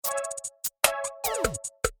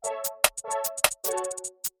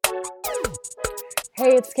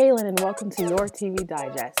Hey, it's Kaylin, and welcome to your TV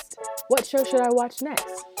Digest. What show should I watch next?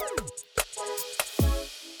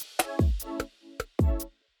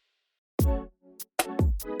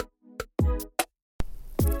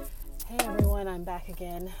 Hey everyone, I'm back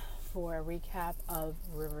again for a recap of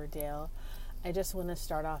Riverdale. I just want to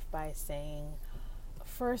start off by saying,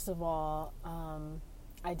 first of all,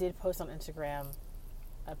 I did post on Instagram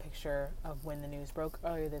a picture of when the news broke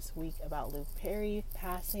earlier this week about Luke Perry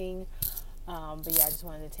passing. But yeah, I just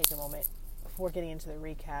wanted to take a moment before getting into the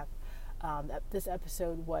recap. This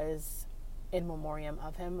episode was in memoriam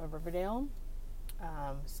of him, of Riverdale.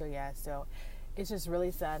 So it's just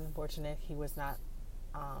really sad and unfortunate. He was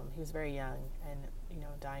very young and,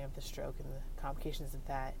 dying of the stroke and the complications of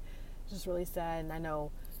that. It's just really sad. And I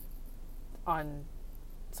know on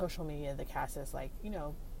social media, the cast has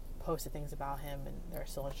posted things about him and they're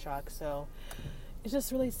still in shock. So it's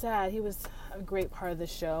just really sad. He was a great part of the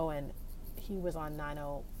show, and he was on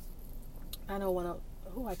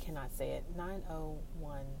 9010. I cannot say it.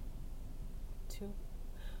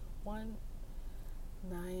 90210.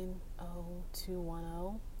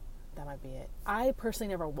 That might be it. I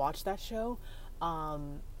personally never watched that show,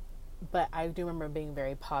 but I do remember being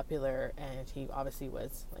very popular, and he obviously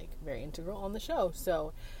was very integral on the show.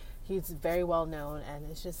 So he's very well known,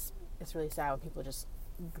 and it's really sad when people just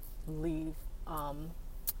leave,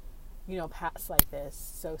 paths like this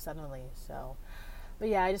so suddenly. So, but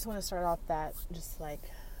yeah, I just want to start off that just a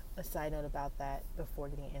side note about that before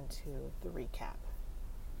getting into the recap.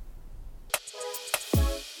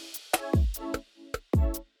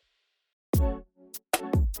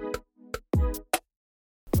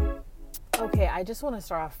 Okay, I just want to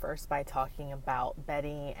start off first by talking about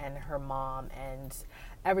Betty and her mom and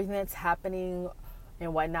everything that's happening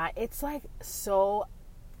and whatnot. It's so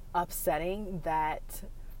upsetting that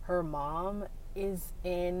her mom is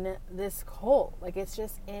in this cult. It's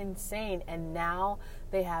just insane. And now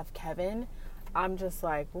they have Kevin. I'm just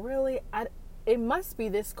really? It must be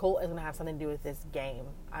this cult is going to have something to do with this game.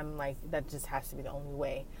 I'm that just has to be the only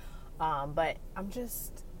way. But I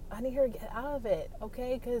need her to get out of it,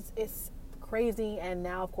 okay? Because it's crazy. And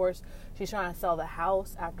now, of course, she's trying to sell the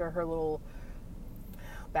house after her little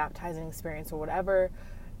baptizing experience or whatever.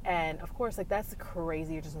 And of course, that's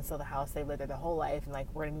crazy. You're just gonna sell the house. They've lived there their whole life, and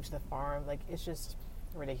we're gonna move to the farm. It's just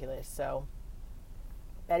ridiculous. So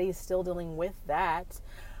Betty's still dealing with that,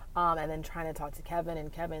 and then trying to talk to Kevin.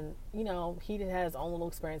 And Kevin, he had his own little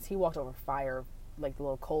experience. He walked over fire, the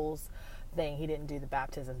little coals thing. He didn't do the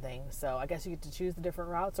baptism thing. So I guess you get to choose the different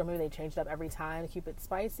routes, or maybe they changed it up every time to keep it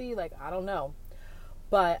spicy. I don't know.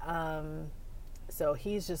 But so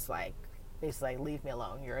he's just basically leave me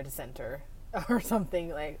alone. You're a dissenter. Or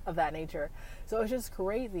something of that nature. So it's just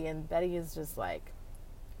crazy, and Betty is just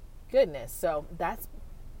goodness. So that's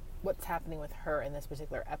what's happening with her in this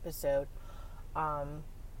particular episode. And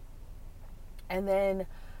then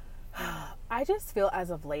I just feel as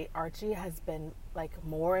of late, Archie has been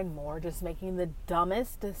more and more just making the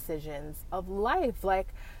dumbest decisions of life.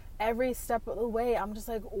 Every step of the way, I'm just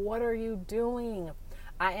what are you doing?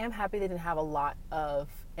 I am happy they didn't have a lot of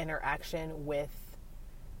interaction with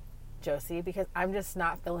Josie, because I'm just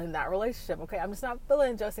not feeling that relationship. Okay, I'm just not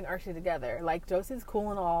feeling Josie and Archie together. Josie's cool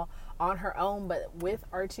and all on her own, but with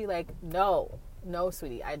Archie, no,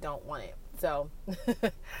 sweetie, I don't want it. So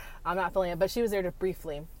I'm not feeling it. But she was there to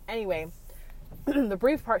briefly. Anyway, the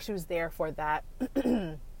brief part she was there for that.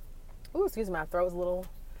 Ooh, excuse me, my throat was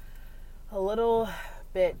a little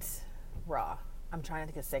bit raw. I'm trying not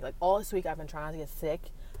to get sick. All this week I've been trying not to get sick,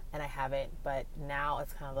 and I haven't. But now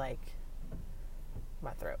it's kind of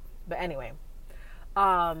my throat. But anyway,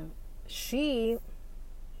 she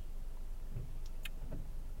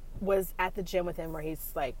was at the gym with him where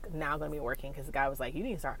he's now going to be working, because the guy was you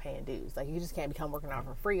need to start paying dues. You just can't become working out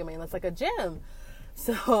for free. I mean, that's a gym.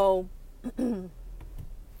 So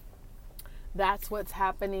that's what's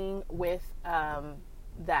happening with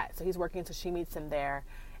that. So he's working, so she meets him there,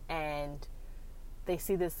 and they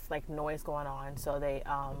see this noise going on. So they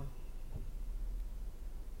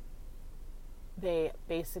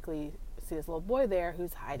basically see this little boy there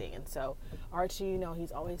who's hiding. And so Archie,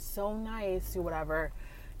 he's always so nice or whatever.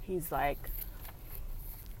 He's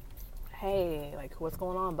hey, what's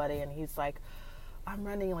going on, buddy? And he's I'm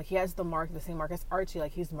running. He has the same mark as Archie.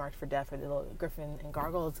 He's marked for death for the little Griffin and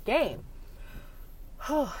Gargoyles game.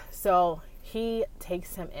 So he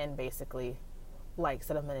takes him in, basically,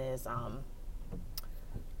 set him in his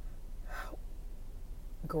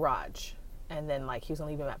garage. And then, he was going to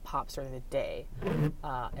leave him at Pop's during the day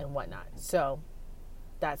and whatnot. So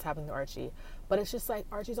that's happening to Archie. But it's just like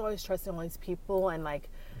Archie's always trusting all these people, and like,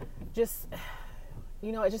 just,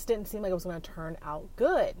 it just didn't seem like it was going to turn out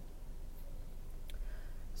good.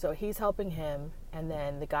 So he's helping him, and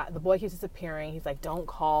then the boy keeps disappearing. He's like, don't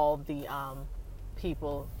call the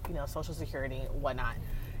people, Social Security, whatnot.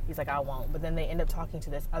 He's like, I won't. But then they end up talking to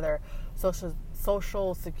this other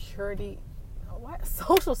social security. What?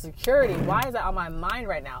 Social Security? Why is that on my mind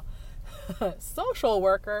right now? Social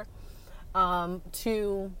worker,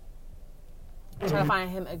 to try to find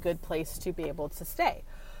him a good place to be able to stay.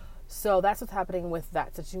 So that's what's happening with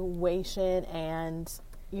that situation, and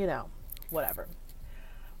whatever.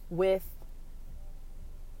 With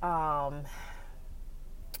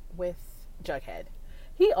Jughead,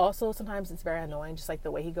 he also sometimes it's very annoying, just like the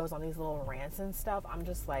way he goes on these little rants and stuff. I'm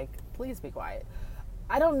just like, please be quiet.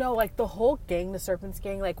 I don't know, like the whole gang, the Serpents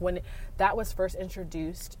gang, like when that was first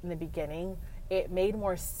introduced in the beginning, it made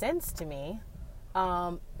more sense to me.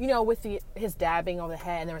 With his dad being over the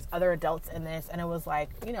head, and there was other adults in this, and it was like,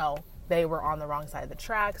 they were on the wrong side of the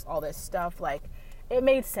tracks, all this stuff, like it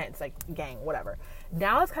made sense, like gang, whatever.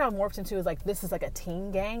 Now it's kind of morphed into is like, this is like a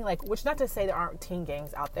teen gang, like, which not to say there aren't teen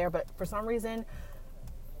gangs out there, but for some reason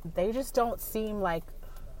they just don't seem like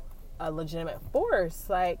a legitimate force.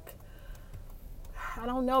 Like, I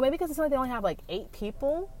don't know, maybe because it's like they only have like 8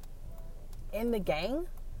 people in the gang.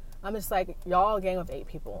 I'm just like, y'all a gang of 8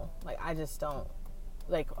 people. Like, I just don't,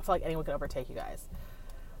 like, I feel like anyone could overtake you guys.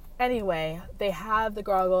 Anyway, they have the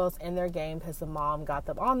Gargoyles in their game because the mom got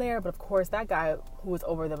them on there. But of course, that guy who was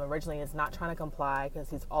over them originally is not trying to comply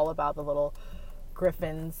because he's all about the little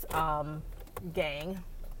Griffins gang.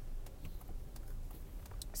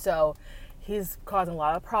 So he's causing a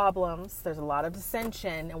lot of problems. There's a lot of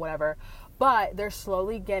dissension and whatever. But they're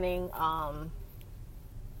slowly getting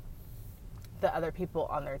the other people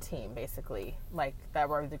on their team, basically, like that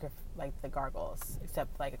were the Gargoyles,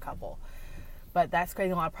 except like a couple. But that's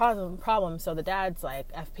creating a lot of problems. So the dad's like,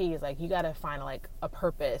 FP is like, you got to find like a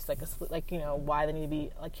purpose, why they need to be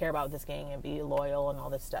like care about this gang and be loyal and all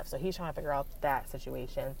this stuff. So he's trying to figure out that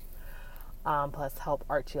situation. Plus help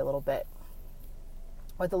Archie a little bit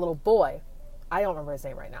with the little boy. I don't remember his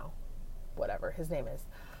name right now. Whatever his name is.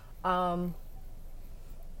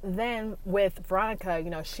 Then with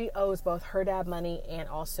Veronica, she owes both her dad money and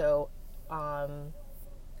also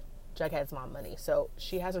Jughead's mom money. So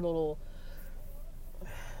she has her little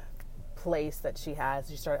place that she has.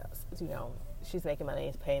 She started, she's making money,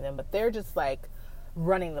 he's paying them, but they're just like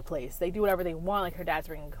running the place. They do whatever they want. Like her dad's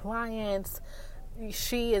bringing clients.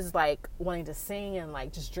 She is like wanting to sing and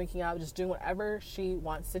like just drinking up, just doing whatever she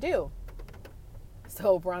wants to do.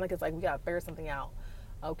 So Veronica's like, we gotta figure something out.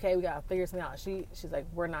 Okay, we gotta figure something out. She's like,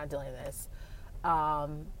 we're not doing this.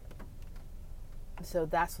 So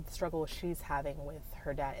that's what the struggle she's having with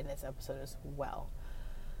her dad in this episode as well.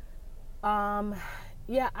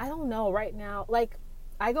 Yeah, I don't know right now. Like,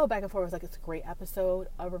 I go back and forth. Like, it's a great episode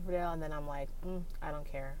of Riverdale, and then I'm like, I don't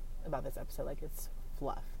care about this episode. Like, it's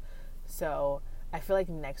fluff. So I feel like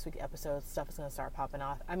next week's episode, stuff is gonna start popping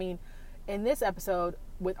off. I mean, in this episode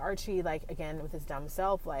with Archie, like again with his dumb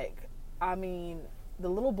self, like, I mean, the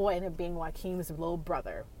little boy ended up being Joaquin's little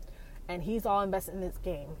brother, and he's all invested in this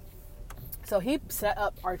game. So he set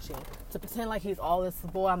up Archie to pretend like he's all this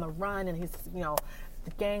boy on the run, and he's,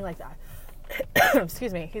 the gang like that.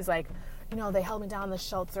 Excuse me. He's like, they held me down in the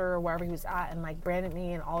shelter or wherever he was at and like branded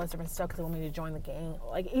me and all this different stuff because they wanted me to join the gang.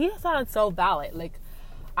 Like, he sounded so valid. Like,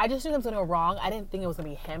 I just knew something was going to go wrong. I didn't think it was going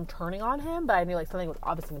to be him turning on him, but I knew like something was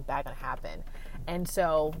obviously bad going to happen. And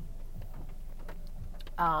so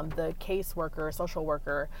the social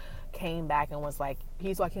worker came back and was like,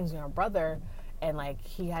 he's Joaquin's younger brother, and like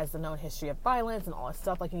he has the known history of violence and all this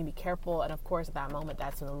stuff, like you need to be careful. And of course at that moment,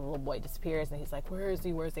 that's when the little boy disappears, and he's like, where is he,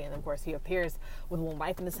 and of course he appears with a little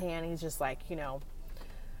knife in his hand, and he's just like,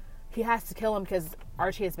 he has to kill him because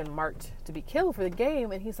Archie has been marked to be killed for the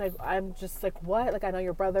game. And he's like, I'm just like, what? Like, I know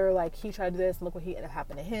your brother, like he tried to do this, and look what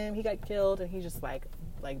happened to him. He got killed. And he's just like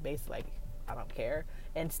basically like, I don't care,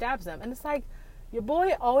 and stabs him. And it's like, your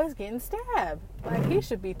boy always getting stabbed. Like, he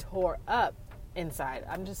should be tore up inside.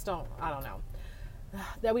 I don't know.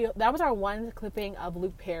 That was our one clipping of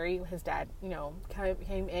Luke Perry. His dad,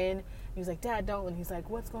 came in. He was like, Dad, don't. And he's like,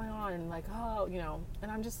 what's going on? And like, oh,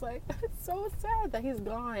 and I'm just like, it's so sad that he's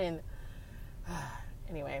gone.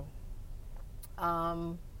 Anyway.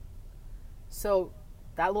 So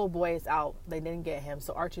that little boy is out. They didn't get him.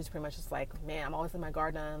 So Archie's pretty much just like, man, I'm always in my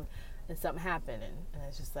guard down, and something happened. And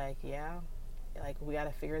it's just like, yeah, like, we got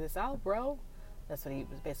to figure this out, bro. That's what he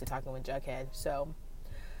was basically talking with Jughead. So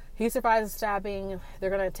he survives the stabbing. They're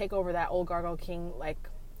going to take over that old Gargoyle King, like,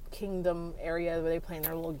 kingdom area where they playing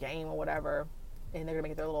their little game or whatever. And they're going to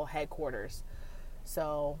make it their little headquarters.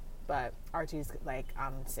 So, but Archie's like,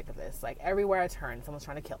 I'm sick of this. Like, everywhere I turn, someone's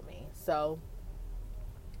trying to kill me. So,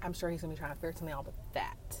 I'm sure he's going to be trying to figure something out with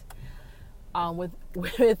that.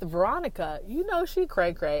 With Veronica, you know she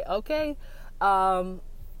cray-cray, okay?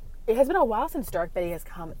 It has been a while since Dark Betty has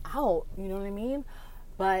come out, you know what I mean?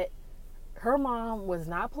 But her mom was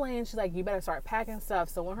not playing. She's like, you better start packing stuff.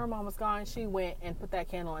 So when her mom was gone, she went and put that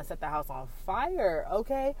candle and set the house on fire,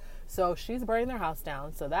 okay? So she's burning their house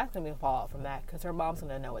down. So that's going to be a fallout from that because her mom's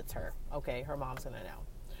going to know it's her, okay? Her mom's going to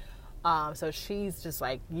know. So she's just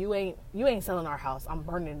like, you ain't selling our house. I'm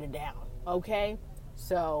burning it down, okay?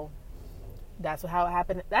 So that's how it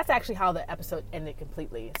happened. That's actually how the episode ended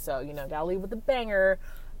completely. So, you know, gotta leave with a banger,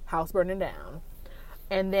 house burning down.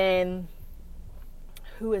 And then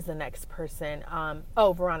who is the next person?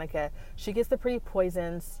 Veronica. She gets the Pretty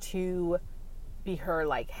Poisons to be her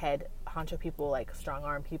like head honcho people, like strong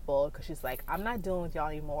arm people, because she's like, I'm not dealing with y'all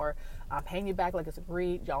anymore. I'm paying you back like it's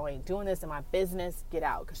agreed. Y'all ain't doing this in my business. Get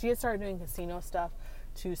out. Because she had started doing casino stuff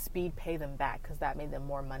to speed pay them back because that made them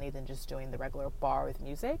more money than just doing the regular bar with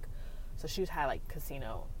music. So she had like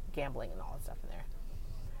casino gambling and all that stuff in there.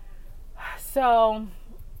 So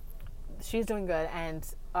she's doing good. And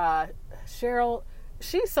Cheryl,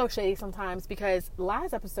 she's so shady sometimes because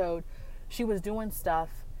last episode she was doing stuff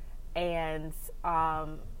and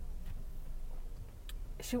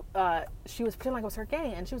she was pretending like it was her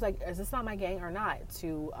gang, and she was like, is this not my gang or not?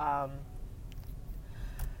 To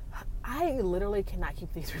I literally cannot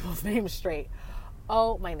keep these people's names straight.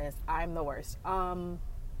 Oh my goodness, I'm the worst.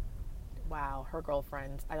 Wow, her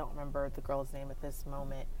girlfriend, I don't remember the girl's name at this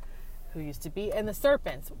moment, who used to be, and the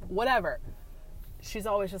Serpents, whatever. She's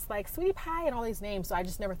always just like, Sweetie Pie and all these names, so I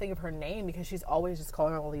just never think of her name because she's always just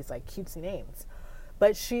calling her all these like cutesy names.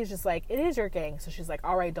 But she's just like, it is your gang. So she's like,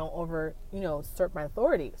 all right, don't usurp my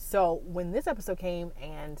authority. So when this episode came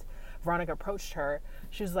and Veronica approached her,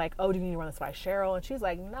 she was like, oh, do you need to run this by Cheryl? And she's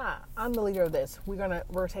like, nah, I'm the leader of this.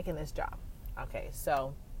 We're taking this job. Okay,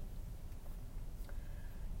 so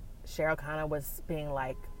Cheryl kind of was being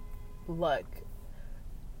like, look,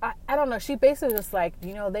 I don't know. She basically just like,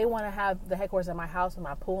 they want to have the headquarters at my house with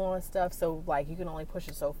my pool and stuff. So like, you can only push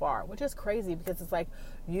it so far, which is crazy because it's like,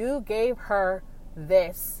 you gave her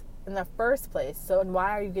this in the first place. So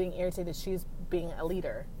why are you getting irritated she's being a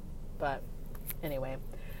leader? But anyway,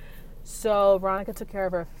 so Veronica took care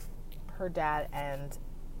of her dad and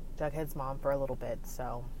Jughead's mom for a little bit.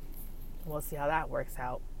 So we'll see how that works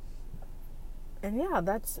out. And yeah,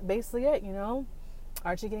 that's basically it,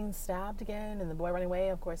 Archie getting stabbed again and the boy running away.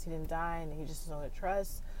 Of course, he didn't die and he just doesn't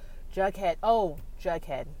trust.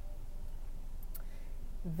 Jughead.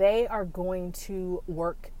 They are going to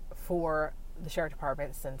work for the sheriff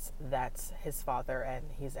department since that's his father and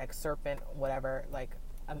he's ex-serpent, whatever,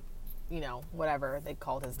 whatever they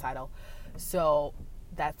called his title. So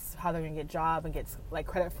that's how they're going to get a job and get like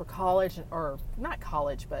credit for college, or not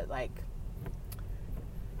college, but like,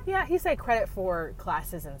 yeah, he said credit for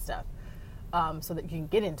classes and stuff. So that you can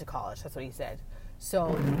get into college. That's what he said.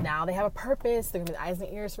 So now they have a purpose. They're going to be the eyes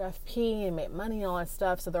and ears for FP and make money and all that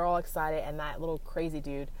stuff. So they're all excited. And that little crazy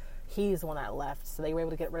dude, he's the one that left. So they were able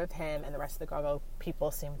to get rid of him. And the rest of the Gargo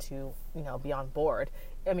people seem to, be on board.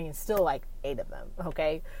 I mean, still like 8 of them,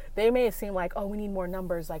 okay? They may have seemed like, oh, we need more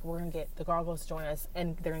numbers. Like, we're going to get the Gargos to join us.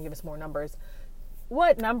 And they're going to give us more numbers.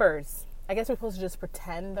 What numbers? I guess we're supposed to just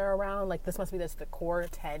pretend they're around. Like, this must be the core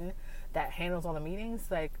 10 that handles all the meetings.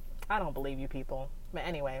 Like, I don't believe you people. But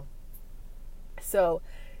anyway, so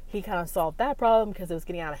he kind of solved that problem because it was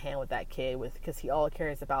getting out of hand with that kid. Because he all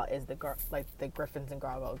cares about is the Griffins and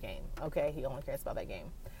Gargo game. Okay, he only cares about that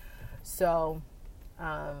game. So,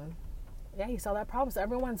 yeah, he solved that problem. So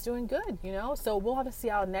everyone's doing good, So we'll have to see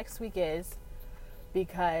how next week is,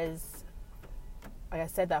 because, like I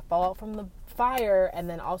said, that fallout from the fire, and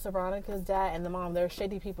then also Veronica's dad and the mom, they're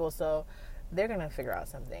shady people. So they're going to figure out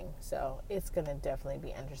something. So it's going to definitely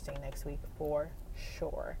be interesting next week for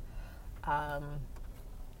sure. But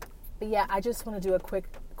yeah, I just want to do a quick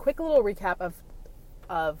little recap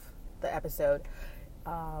of the episode.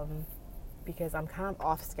 Because I'm kind of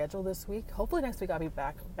off schedule this week. Hopefully next week I'll be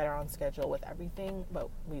back better on schedule with everything, but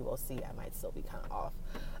we will see. I might still be kind of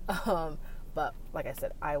off. But like I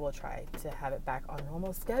said, I will try to have it back on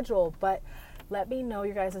normal schedule. But let me know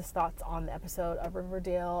your guys' thoughts on the episode of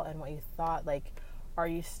Riverdale and what you thought. Like, are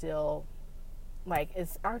you still, like,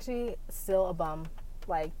 is Archie still a bum?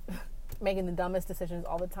 Like, making the dumbest decisions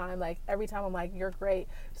all the time? Like, every time I'm like, you're great,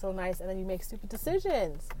 so nice, and then you make stupid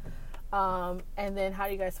decisions. And then how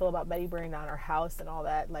do you guys feel about Betty burning down her house and all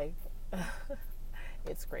that? Like,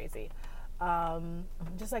 it's crazy.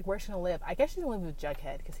 just like, where's she gonna live? I guess she's gonna live with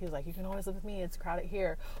Jughead, because he was like, you can always live with me, it's crowded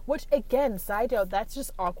here. Which, again, side note, that's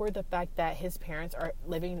just awkward, the fact that his parents are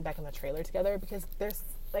living back in the trailer together, because they're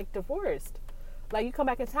like divorced. Like, you come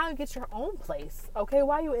back in town and get your own place. Okay,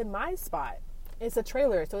 why are you in my spot? It's a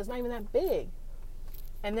trailer, so it's not even that big.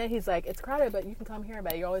 And then he's like, it's crowded, but you can come here,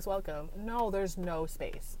 but you're always welcome. No, there's no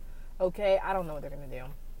space. Okay, I don't know what they're gonna do.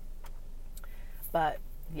 But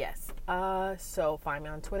yes, so find me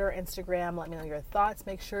on Twitter, Instagram. Let me know your thoughts.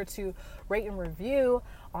 Make sure to rate and review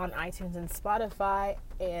on iTunes and Spotify.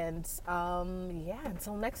 And yeah,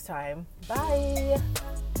 until next time, bye.